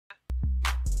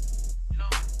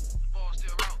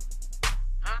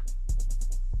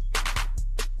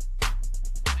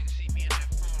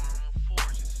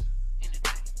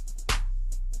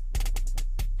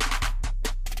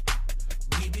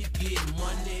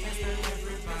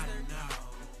Everybody know.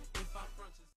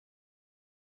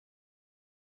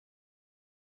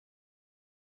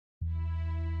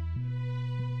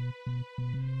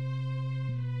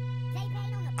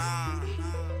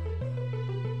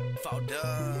 For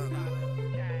dub.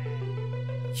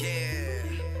 Yeah.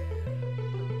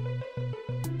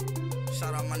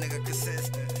 Shout out my nigga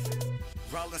Consistent.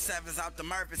 Rolling sevens out the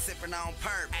Murphy, sipping on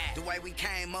perp. The way we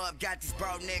came up, got these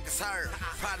bro niggas hurt.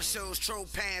 Prada shoes, true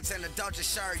pants, and a Dolce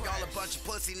shirt. Y'all a bunch of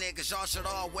pussy niggas, y'all should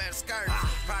all wear skirts.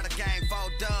 Prada gang, for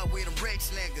dub, we the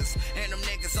rich niggas. And them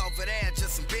niggas over there,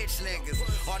 just some bitch niggas.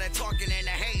 All that talking and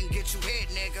that hating get you hit,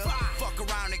 nigga. Fuck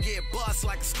around and get bust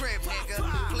like a script, nigga.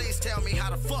 Please tell me how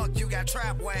the fuck you got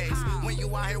trap waves when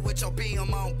you out here with your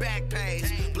BM on back page.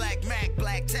 Black Mac,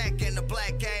 black tech, and the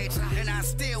black gauge. And I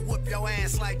still whoop your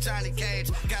ass like Johnny Cage.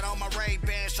 Got on my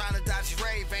Ray-Bans, trying to dodge these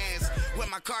Ray-Bans. When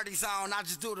my Cardi's on, I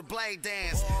just do the blade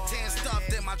dance. 10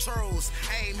 stuffed in my trues,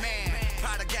 amen.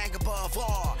 Prada gang above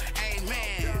all,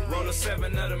 amen. Roll a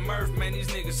 7 of the Murph, man, these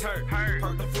niggas hurt.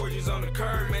 Park the 4Gs on the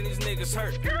curb, man, these niggas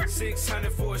hurt.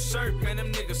 600 for a shirt, man,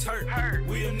 them niggas hurt.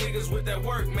 We them niggas with that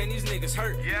work, man, these niggas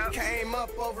hurt. Came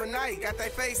up overnight, got they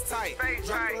face tight.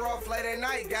 Dropped her off late at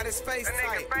night, got his face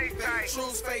tight. Fake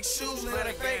trues, fake shoes, live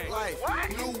a fake life.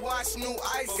 New watch, new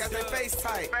ice, got their face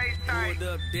tight. Pulled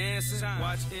up dancing,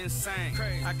 watch insane.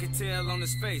 I can tell on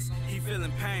his face, he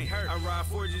feeling pain. I ride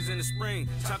 4Gs in the spring,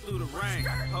 chop through the rain.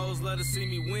 Hoes love to see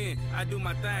me win, I do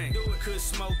my thing. Kush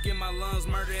smoke in my lungs,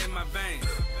 murder in my veins.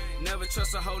 Never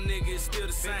trust a whole nigga, it's still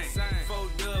the same. 4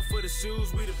 dub for the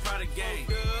shoes, we the product gang.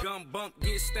 Gun bump,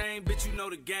 get stained, bitch, you know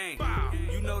the game.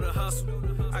 You know the hustle,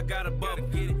 I got a bubble,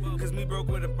 get it. Cause me broke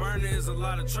with a burner is a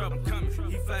lot of trouble. Coming,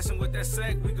 he flashing with that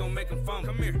sack, we gon' make him fumble.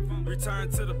 Come here,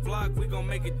 return to the block, we gon'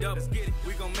 make it double.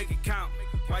 We gon' make it count,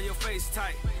 why your face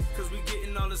tight? Cause we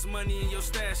getting all this money in your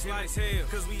stash like hell.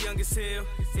 Cause we young as hell,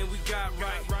 and we got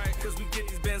right. Cause we get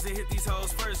these bands and hit these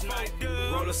hoes first night.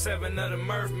 Roll a 7 of the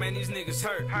Murph, man, these niggas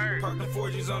hurt. Park the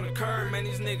 4Gs on the curb, man,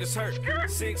 these niggas hurt.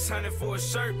 600 for a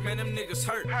shirt, man, them niggas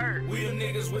hurt. We them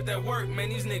niggas with that work, man,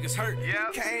 these niggas hurt.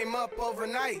 Came up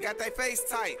overnight, got they face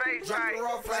tight. Dropped her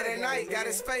off late at night, got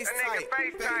his face tight.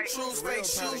 Fake trues, fake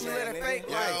shoes, live a fake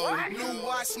life. New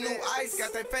watch, new ice,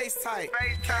 got they face tight.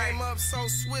 Came up so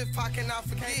swift, how can I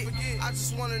forget? I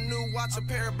just want a new watch, a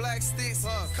pair of black sticks.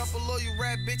 Couple loyal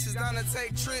rap bitches down to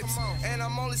take trips. And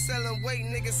I'm only selling weight,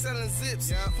 niggas selling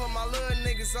zips. Put my little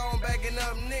niggas on, bagging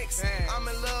up nicks. I'm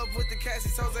in love with the cats, he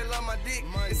told they love my dick.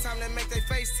 It's time to make they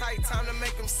face tight, time to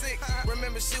make them sick.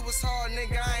 Remember shit was hard,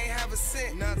 nigga, I ain't have a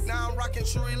cent. Now I'm rocking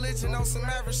true religion on some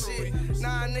average shit.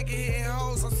 Nah, nigga hitting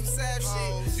hoes on some sad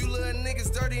shit. You little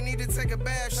niggas dirty, need to take a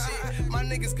bath shit. My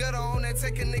niggas gutter on that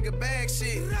take a nigga bag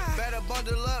shit. Better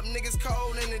bundle up, niggas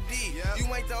cold in the D.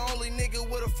 You ain't the only nigga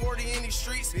with a 40 in these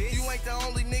streets. You ain't the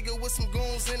only nigga with some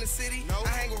goons in the city. I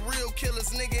hang with real killers,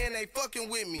 nigga, and they fucking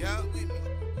with me.